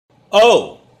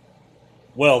Oh,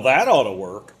 well, that ought to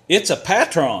work. It's a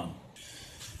Patron.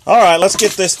 All right, let's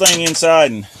get this thing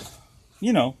inside and,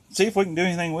 see if we can do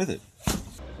anything with it.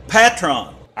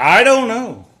 Patron. I don't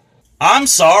know. I'm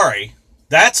sorry.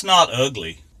 That's not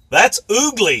ugly. That's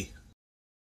oogly.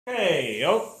 Okay.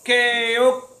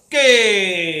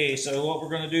 So what we're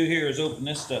going to do here is open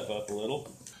this stuff up a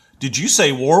little. Did you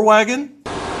say War Wagon?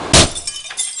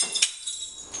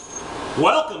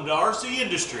 Welcome to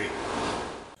RCindustry.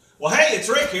 Well, hey, it's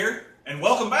Rick here, and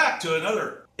welcome back to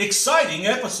another exciting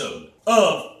episode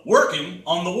of Working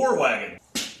on the War Wagon.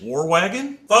 War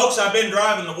Wagon? Folks, I've been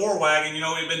driving the War Wagon.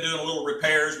 We've been doing a little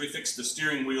repairs. We fixed the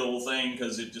steering wheel thing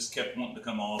because it just kept wanting to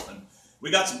come off. And we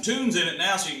got some tunes in it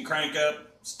now so you can crank up.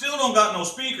 Still don't got no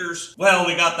speakers. Well,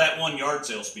 we got that one yard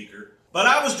sale speaker. But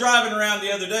I was driving around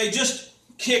the other day just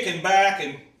kicking back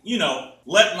and,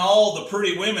 letting all the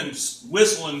pretty women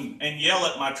whistle and yell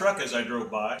at my truck as I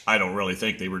drove by. I don't really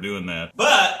think they were doing that.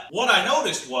 But what I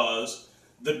noticed was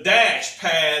the dash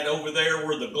pad over there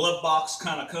where the glove box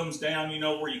kind of comes down,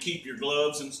 where you keep your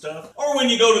gloves and stuff. Or when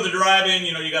you go to the drive-in,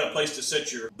 you got a place to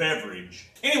set your beverage.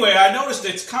 Anyway, I noticed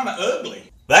it's kind of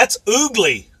ugly. That's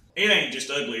oogly. It ain't just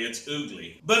ugly, it's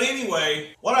oogly. But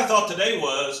anyway, what I thought today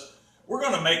was, we're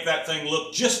going to make that thing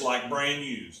look just like brand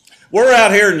used. We're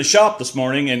out here in the shop this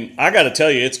morning, and I got to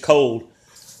tell you, it's cold.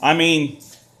 I mean,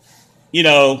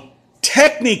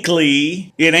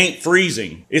 technically, it ain't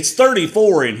freezing. It's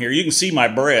 34 in here. You can see my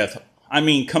breath. I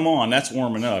mean, come on, that's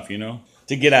warm enough,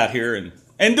 to get out here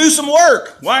and do some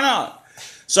work. Why not?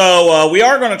 So we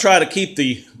are going to try to keep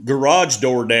the garage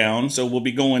door down, so we'll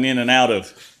be going in and out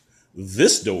of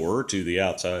this door to the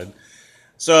outside.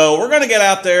 So we're going to get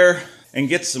out there and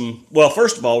get some, well,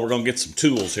 first of all, we're going to get some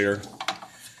tools here.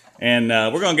 And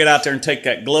we're going to get out there and take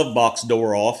that glove box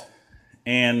door off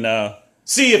and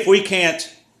see if we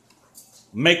can't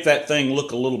make that thing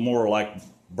look a little more like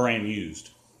brand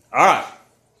used. All right,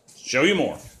 show you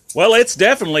more. Well, it's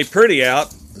definitely pretty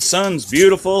out. The sun's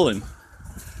beautiful, and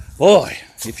boy,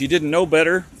 if you didn't know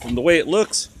better from the way it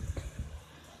looks,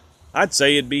 I'd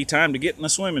say it'd be time to get in the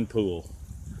swimming pool.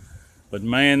 But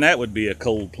man, that would be a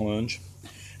cold plunge.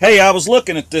 Hey, I was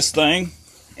looking at this thing,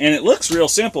 and it looks real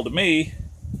simple to me.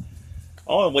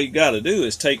 All you got to do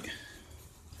is take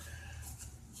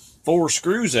 4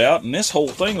 screws out, and this whole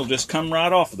thing will just come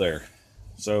right off of there.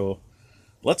 So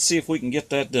let's see if we can get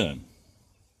that done.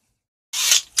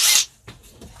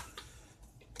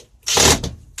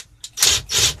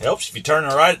 Helps if you turn in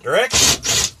the right direction.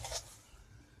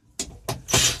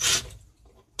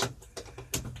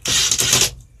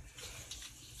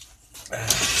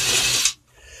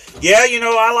 Yeah,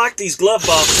 I like these glove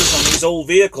boxes on these old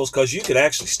vehicles because you could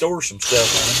actually store some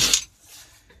stuff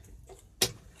in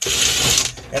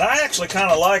them. And I actually kind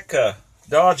of like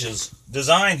Dodge's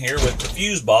design here with the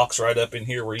fuse box right up in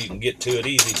here where you can get to it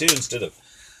easy too instead of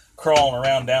crawling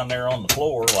around down there on the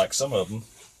floor like some of them.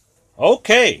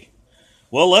 Okay,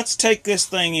 well, let's take this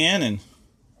thing in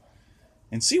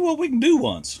and see what we can do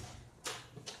once.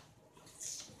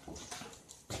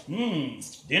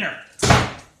 Dinner.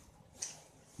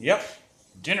 Yep,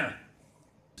 dinner.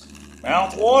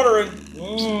 Mouth watering.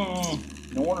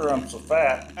 No wonder I'm so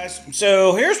fat.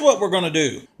 So here's what we're going to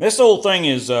do. This old thing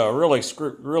is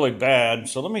really bad.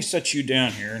 So let me set you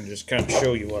down here and just kind of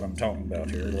show you what I'm talking about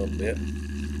here a little bit.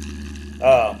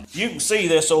 You can see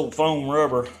this old foam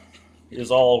rubber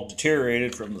is all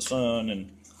deteriorated from the sun,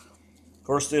 and of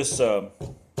course this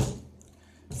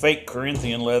fake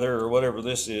Corinthian leather or whatever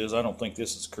this is. I don't think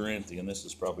this is Corinthian. This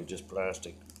is probably just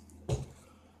plastic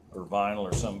or vinyl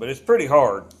or something, but it's pretty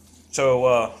hard.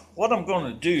 So what I'm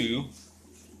going to do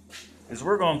is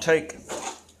we're going to take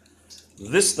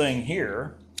this thing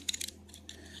here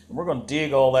and we're going to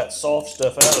dig all that soft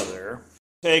stuff out of there.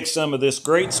 Take some of this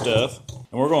great stuff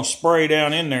and we're going to spray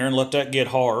down in there and let that get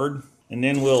hard, and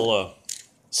then we'll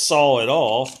saw it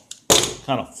off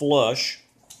kind of flush.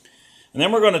 And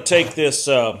then we're going to take this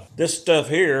this stuff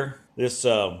here, this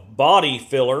body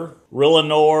filler,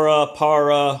 Rillanora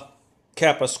para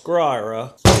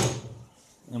Capiscryra,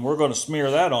 and we're going to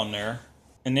smear that on there,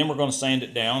 and then we're going to sand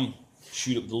it down,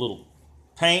 shoot up the little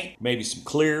paint, maybe some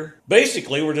clear.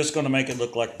 Basically, we're just going to make it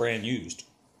look like brand used.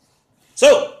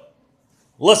 So,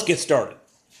 let's get started.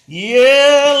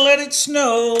 Yeah, let it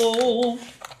snow.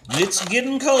 It's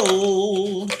getting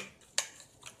cold.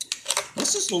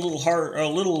 This is a little hard, a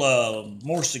little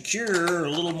more secure, a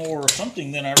little more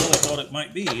something than I really thought it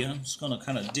might be. I'm just going to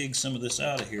kind of dig some of this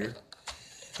out of here,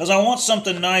 because I want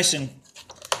something nice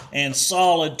and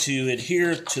solid to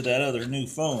adhere to that other new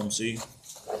foam, see?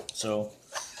 So,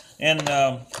 and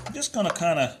I'm just going to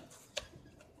kind of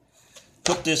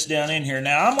put this down in here.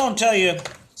 Now, I'm going to tell you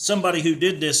somebody who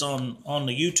did this on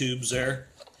the YouTubes there,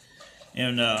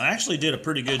 and actually did a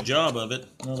pretty good job of it.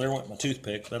 Well, there went my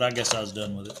toothpick, but I guess I was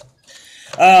done with it.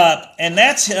 And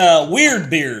that's Weird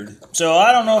Beard. So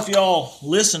I don't know if y'all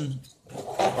listen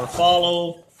or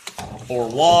follow or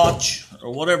watch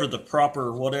or whatever the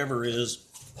proper whatever is,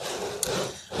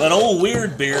 but old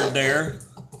Weird Beard there,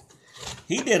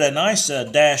 he did a nice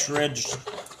dash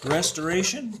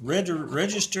registration,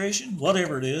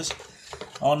 whatever it is,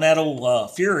 on that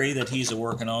old Fury that he's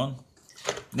working on.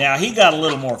 Now, he got a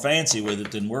little more fancy with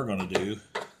it than we're going to do.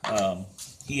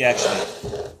 He actually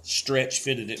stretch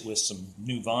fitted it with some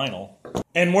new vinyl.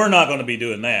 And we're not going to be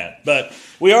doing that. But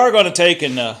we are going to take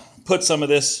and put some of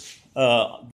this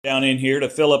down in here to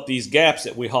fill up these gaps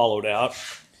that we hollowed out.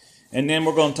 And then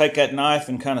we're going to take that knife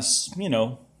and kind of, you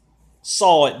know,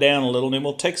 saw it down a little. And then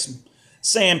we'll take some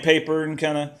sandpaper and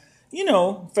kind of, you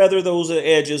know, feather those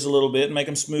edges a little bit and make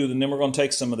them smooth. And then we're going to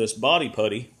take some of this body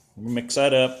putty, mix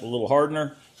that up, a little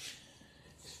hardener.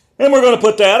 And we're going to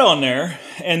put that on there.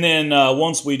 And then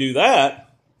once we do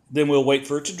that, then we'll wait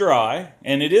for it to dry.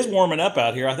 And it is warming up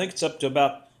out here. I think it's up to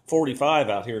about 45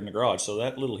 out here in the garage. So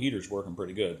that little heater's working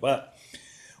pretty good. But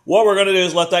what we're going to do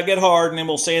is let that get hard, and then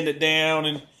we'll sand it down.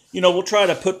 And, you know, we'll try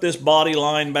to put this body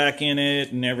line back in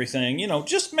it and everything. You know,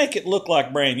 just make it look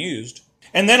like brand used.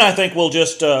 And then I think we'll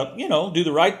just, you know, do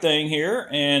the right thing here.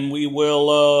 And we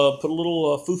will put a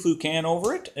little foo-foo can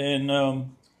over it. And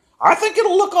I think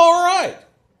it'll look all right.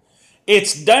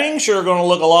 It's dang sure going to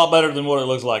look a lot better than what it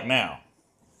looks like now.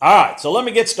 All right, so let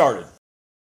me get started.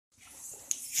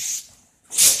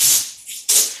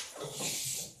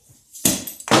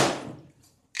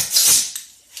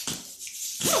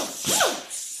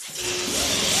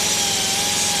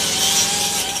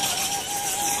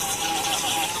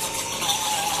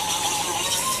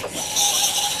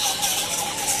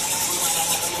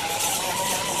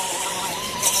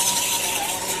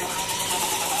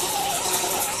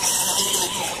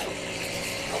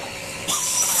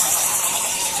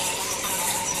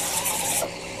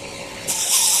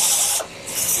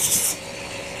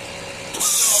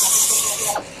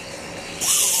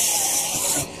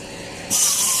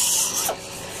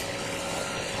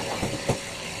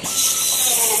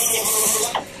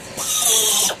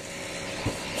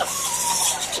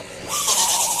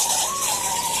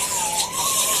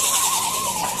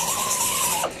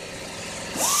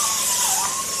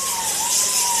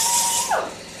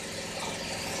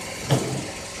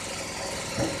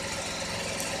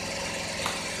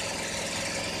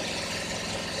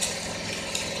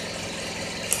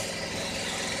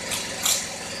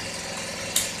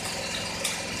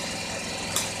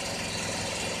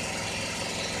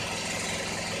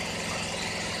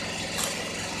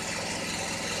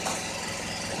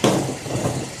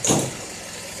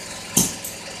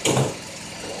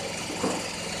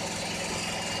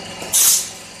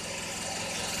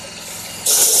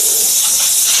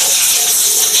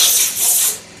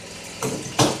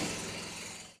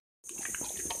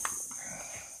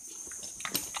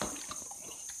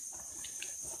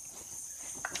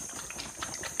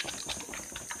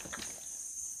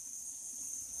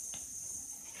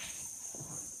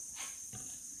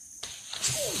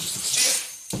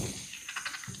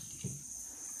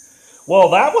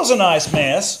 Well, that was a nice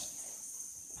mess.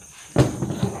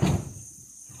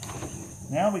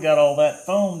 Now we got all that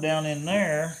foam down in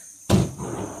there. We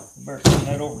better turn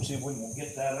that over and see if we can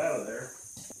get that out of there.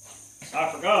 I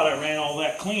forgot I ran all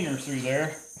that cleaner through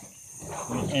there.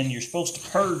 And you're supposed to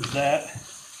purge that,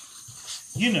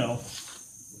 you know.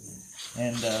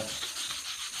 And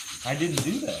I didn't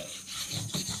do that.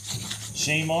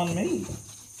 Shame on me.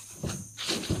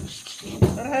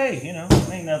 But hey, you know, it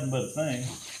ain't nothing but a thing.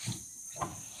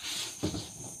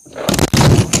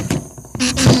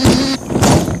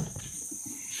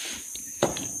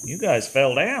 You guys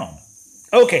fell down.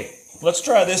 Okay, let's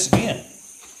try this again.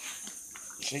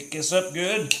 Shake this up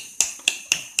good.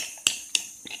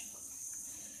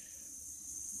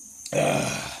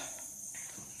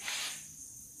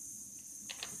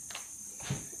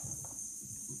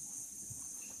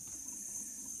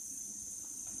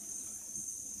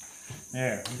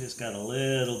 There, we just got a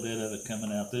little bit of it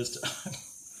coming out this time.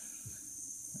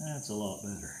 That's a lot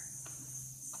better.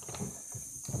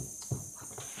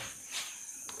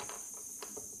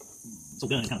 So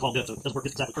gun is kind of clogged up, so it doesn't work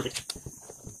exactly perfect.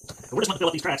 But we're just going to fill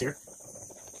up these cracks here,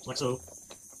 just like so.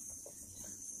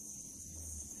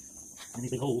 And these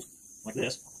big holes, like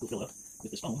this, we'll fill up with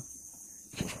this foam.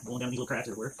 Going down these little cracks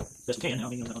everywhere. Best we can now, I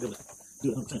mean, I'm not going to be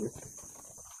able to do it 100% here.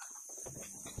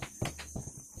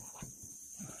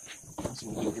 Let's see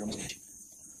what we do here on this edge.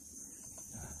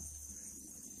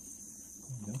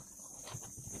 There we go.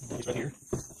 It's right here.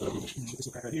 This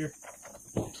will crack right here.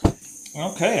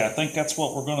 Okay, I think that's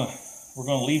what we're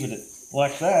gonna leave it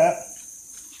like that.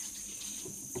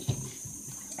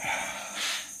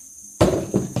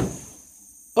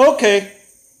 Okay,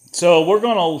 so we're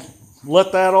gonna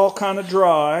let that all kind of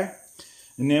dry,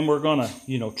 and then we're gonna,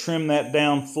 you know, trim that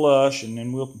down flush, and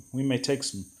then we may take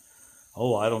some,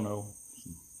 oh, I don't know,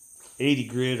 80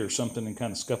 grit or something and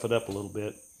kind of scuff it up a little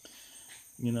bit.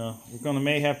 You know, we're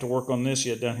may have to work on this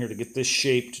yet down here to get this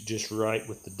shaped just right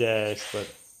with the dash, but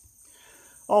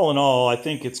all in all, I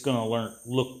think it's gonna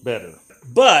look better.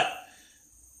 But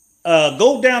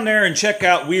go down there and check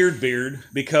out Weird Beard,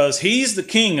 because he's the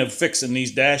king of fixing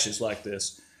these dashes like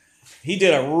this. He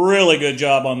did a really good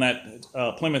job on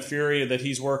that Plymouth Fury that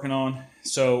he's working on.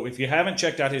 So if you haven't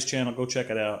checked out his channel, go check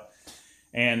it out.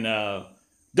 And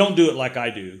don't do it like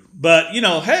I do. But, you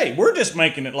know, hey, we're just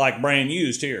making it like brand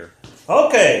used here.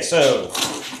 Okay, so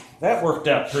that worked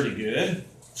out pretty good.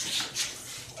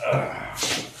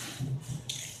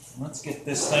 Let's get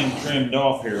this thing trimmed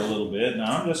off here a little bit.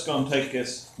 Now I'm just going to take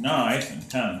this knife and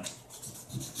kind of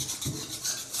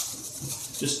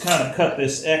cut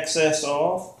this excess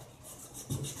off.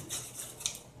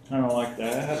 Kind of like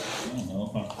that. I don't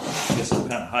know. I guess I'm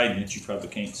kind of hiding it. You probably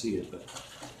can't see it, but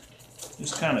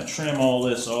just kind of trim all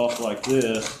this off like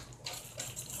this.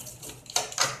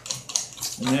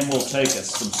 And then we'll take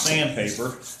some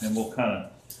sandpaper and we'll kind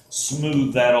of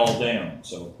smooth that all down.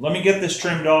 So let me get this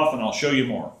trimmed off and I'll show you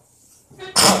more.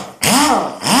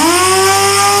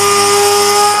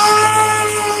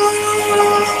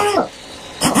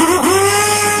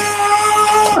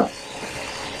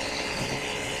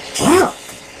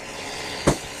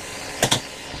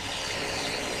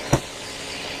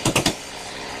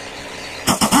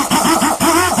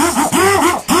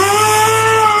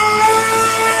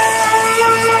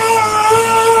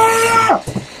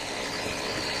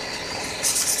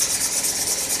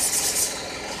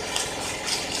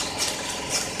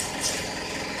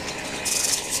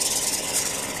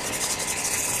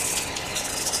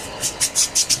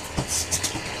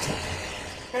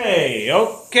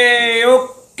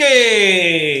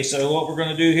 Okay. So what we're going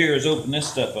to do here is open this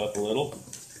stuff up a little.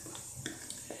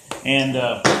 And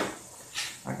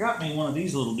I got me one of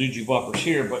these little doogie whoppers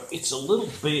here, but it's a little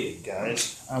big,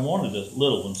 guys. I wanted a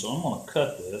little one, so I'm going to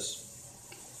cut this.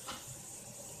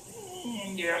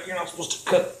 Yeah, you're not supposed to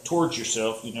cut towards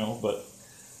yourself, you know, but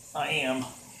I am.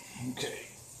 Okay.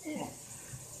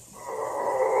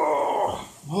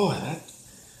 Boy,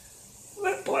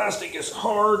 that plastic is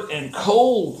hard and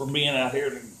cold for being out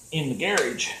here in the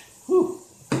garage. Whew.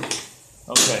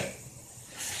 Okay,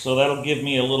 so that'll give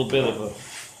me a little bit of a...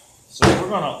 So we're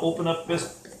going to open up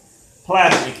this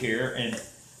plastic here, and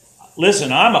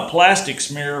listen, I'm a plastic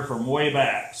smearer from way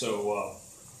back, so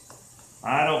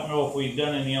I don't know if we've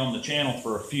done any on the channel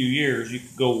for a few years. You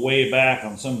could go way back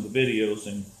on some of the videos,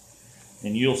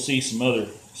 and you'll see some other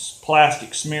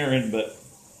plastic smearing, but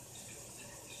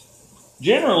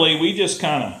generally we just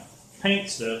kind of paint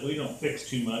stuff. We don't fix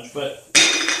too much, but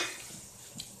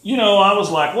you know, I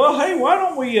was like, well, hey, why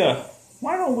don't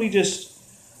we just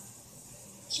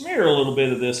smear a little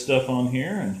bit of this stuff on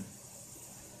here? And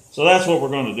so that's what we're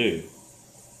going to do.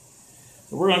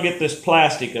 So we're going to get this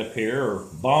plastic up here, or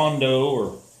Bondo,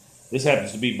 or this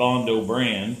happens to be Bondo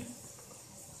brand,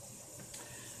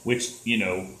 which, you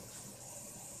know,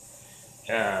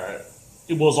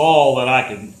 it was all that I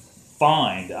could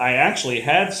find. I actually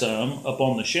had some up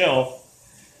on the shelf,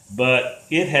 but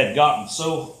it had gotten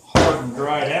so hard and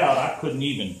dried out, I couldn't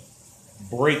even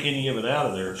break any of it out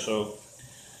of there. So,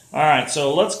 all right,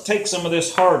 so let's take some of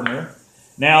this hardener.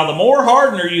 Now, the more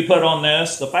hardener you put on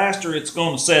this, the faster it's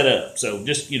going to set up. So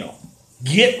just, you know,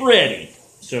 get ready.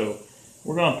 So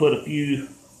we're going to put a few,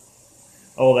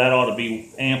 oh, that ought to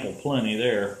be ample plenty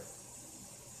there.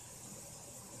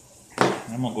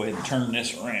 I'm going to go ahead and turn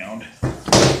this around.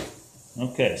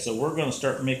 Okay, so we're going to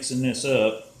start mixing this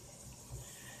up.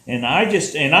 And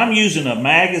I'm using a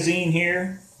magazine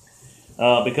here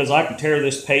because I can tear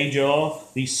this page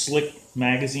off, these slick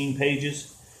magazine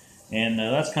pages. And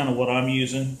that's kind of what I'm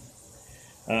using.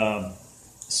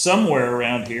 Somewhere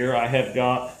around here I have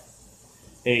got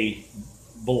a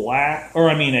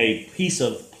piece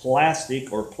of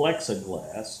plastic or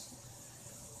plexiglass,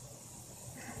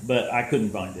 but I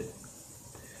couldn't find it.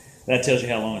 That tells you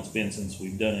how long it's been since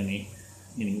we've done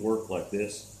any work like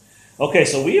this. Okay,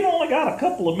 so we've only got a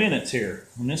couple of minutes here,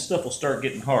 and this stuff will start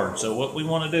getting hard. So what we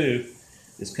want to do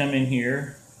is come in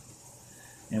here,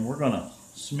 and we're going to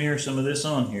smear some of this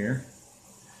on here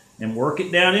and work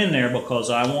it down in there,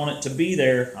 because I want it to be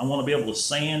there. I want to be able to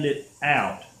sand it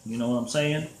out. You know what I'm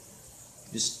saying?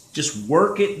 Just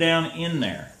work it down in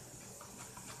there.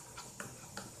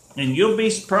 And you'll be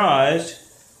surprised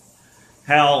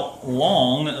how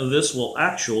long this will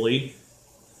actually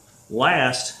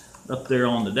last up there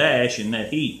on the dash in that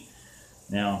heat.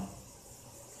 Now,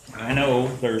 I know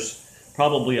there's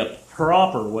probably a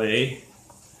proper way.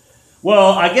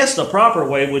 Well, I guess the proper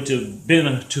way would have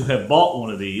been to have bought one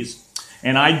of these.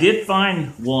 And I did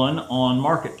find one on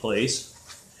Marketplace.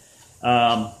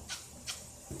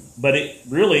 But it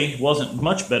really wasn't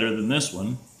much better than this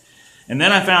one. And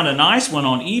then I found a nice one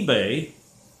on eBay.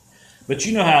 But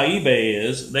you know how eBay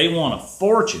is. They want a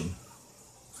fortune.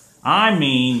 I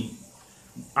mean,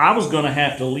 I was going to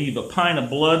have to leave a pint of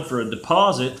blood for a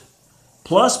deposit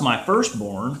plus my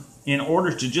firstborn in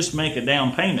order to just make a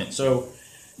down payment. So,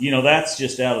 you know, that's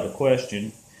just out of the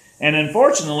question. And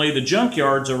unfortunately, the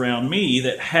junkyards around me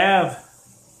that have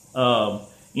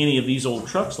any of these old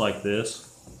trucks like this,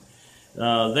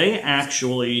 they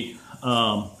actually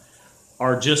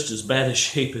are just as bad a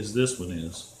shape as this one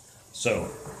is.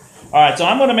 So, all right, so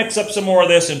I'm going to mix up some more of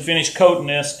this and finish coating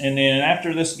this, and then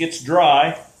after this gets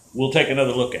dry, we'll take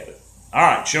another look at it. All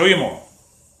right, show you more.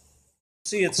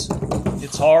 See, it's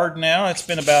hard now. It's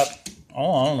been about,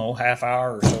 oh, I don't know, half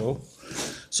hour or so.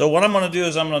 So what I'm going to do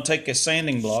is I'm going to take a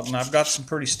sanding block, and I've got some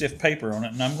pretty stiff paper on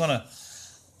it, and I'm going to,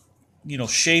 you know,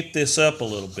 shape this up a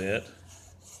little bit,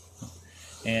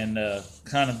 and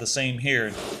kind of the same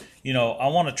here. You know, I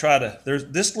want to try to, there's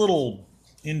this little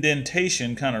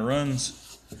indentation kind of runs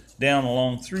down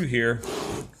along through here,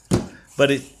 but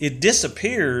it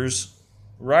disappears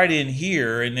right in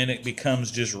here, and then it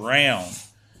becomes just round.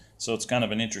 So it's kind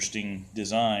of an interesting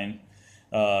design.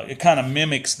 It kind of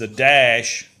mimics the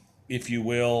dash, if you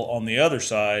will, on the other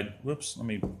side. Whoops,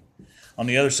 on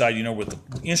the other side, you know, with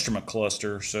the instrument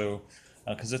cluster. So,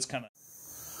 because it's kind of...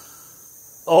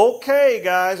 Okay,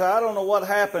 guys, I don't know what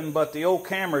happened, but the old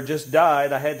camera just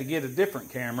died. I had to get a different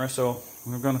camera, so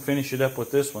we're going to finish it up with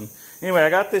this one. Anyway,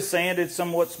 I got this sanded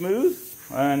somewhat smooth,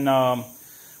 and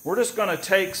we're just going to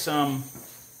take some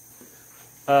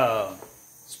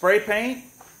spray paint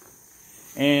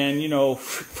and, you know,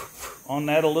 on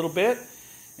that a little bit,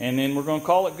 and then we're going to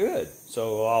call it good.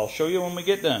 So I'll show you when we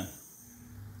get done.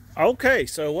 Okay,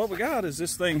 so what we got is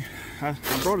this thing. I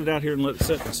brought it out here and let it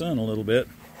set in the sun a little bit.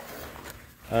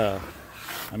 I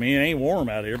mean, it ain't warm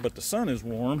out here, but the sun is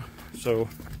warm. So,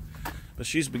 but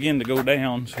she's beginning to go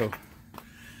down. So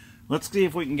let's see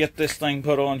if we can get this thing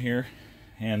put on here.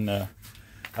 And I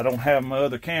don't have my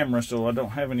other camera, so I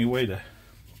don't have any way to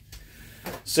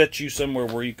set you somewhere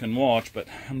where you can watch. But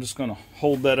I'm just going to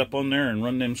hold that up on there and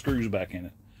run them screws back in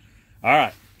it. All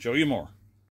right, show you more.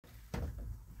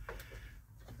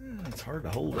 It's hard to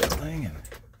hold that thing and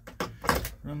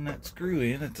run that screw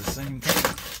in at the same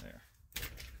time. There.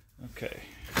 Okay.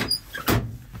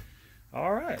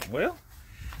 All right. Well,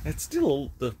 it's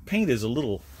still, the paint is a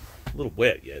little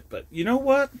wet yet, but you know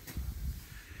what?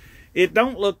 It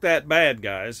don't look that bad,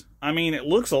 guys. I mean, it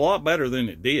looks a lot better than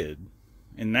it did,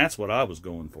 and that's what I was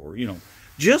going for. You know,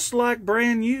 just like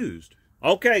brand used.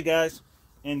 Okay, guys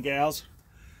and gals.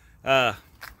 I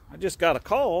just got a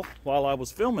call while I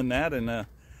was filming that, and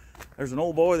there's an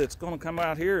old boy that's going to come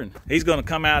out here, and he's going to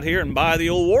come out here and buy the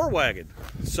old war wagon.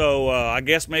 So I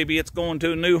guess maybe it's going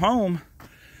to a new home.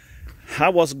 I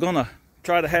was going to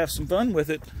try to have some fun with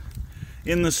it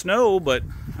in the snow, but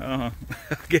I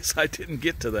guess I didn't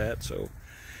get to that. So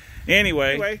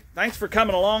anyway, thanks for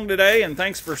coming along today, and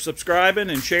thanks for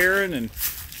subscribing and sharing. And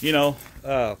you know,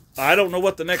 I don't know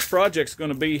what the next project's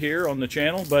going to be here on the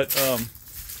channel, but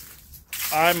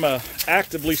I'm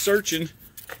actively searching.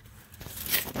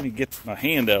 Let me get my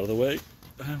hand out of the way.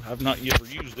 I've not ever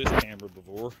used this camera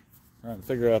before. Trying to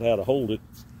figure out how to hold it.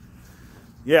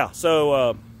 Yeah,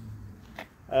 so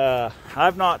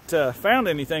I've not found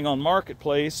anything on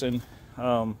Marketplace, and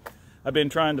I've been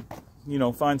trying to, you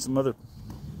know, find some other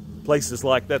places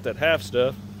like that that have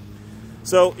stuff.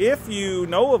 So if you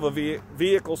know of a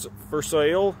vehicle for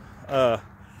sale,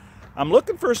 I'm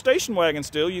looking for a station wagon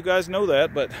still. You guys know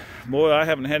that, but boy, I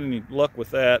haven't had any luck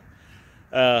with that.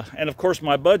 And of course,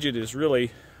 my budget is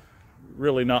really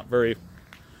not very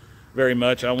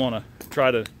much. I want to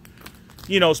try to,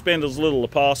 you know, spend as little as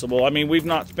possible. I mean, we've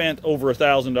not spent over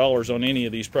 $1,000 on any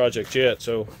of these projects yet.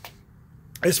 So,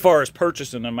 as far as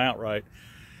purchasing them outright,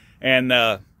 and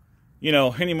you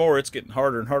know, anymore, it's getting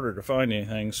harder and harder to find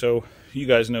anything. So, you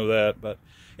guys know that. But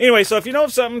anyway, so if you know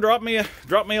of something, drop me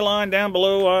a line down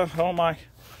below on my,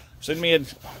 send me a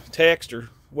text, or,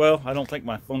 well, I don't think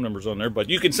my phone number's on there, but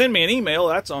you can send me an email.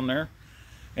 That's on there,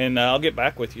 and I'll get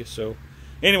back with you. So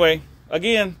anyway,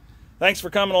 again, thanks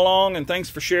for coming along, and thanks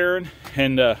for sharing.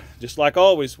 And just like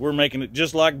always, we're making it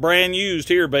just like brand used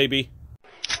here, baby.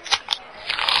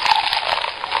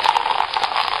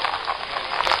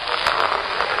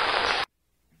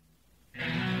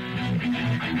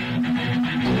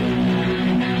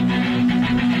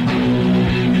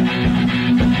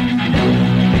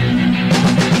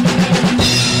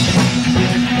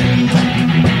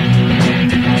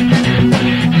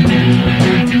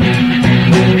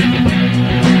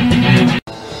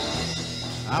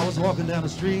 down the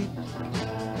street.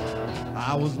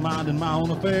 I was minding my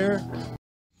own affair.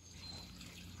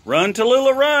 Run,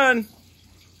 Tallulah, run!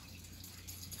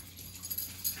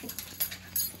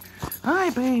 Hi,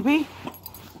 baby.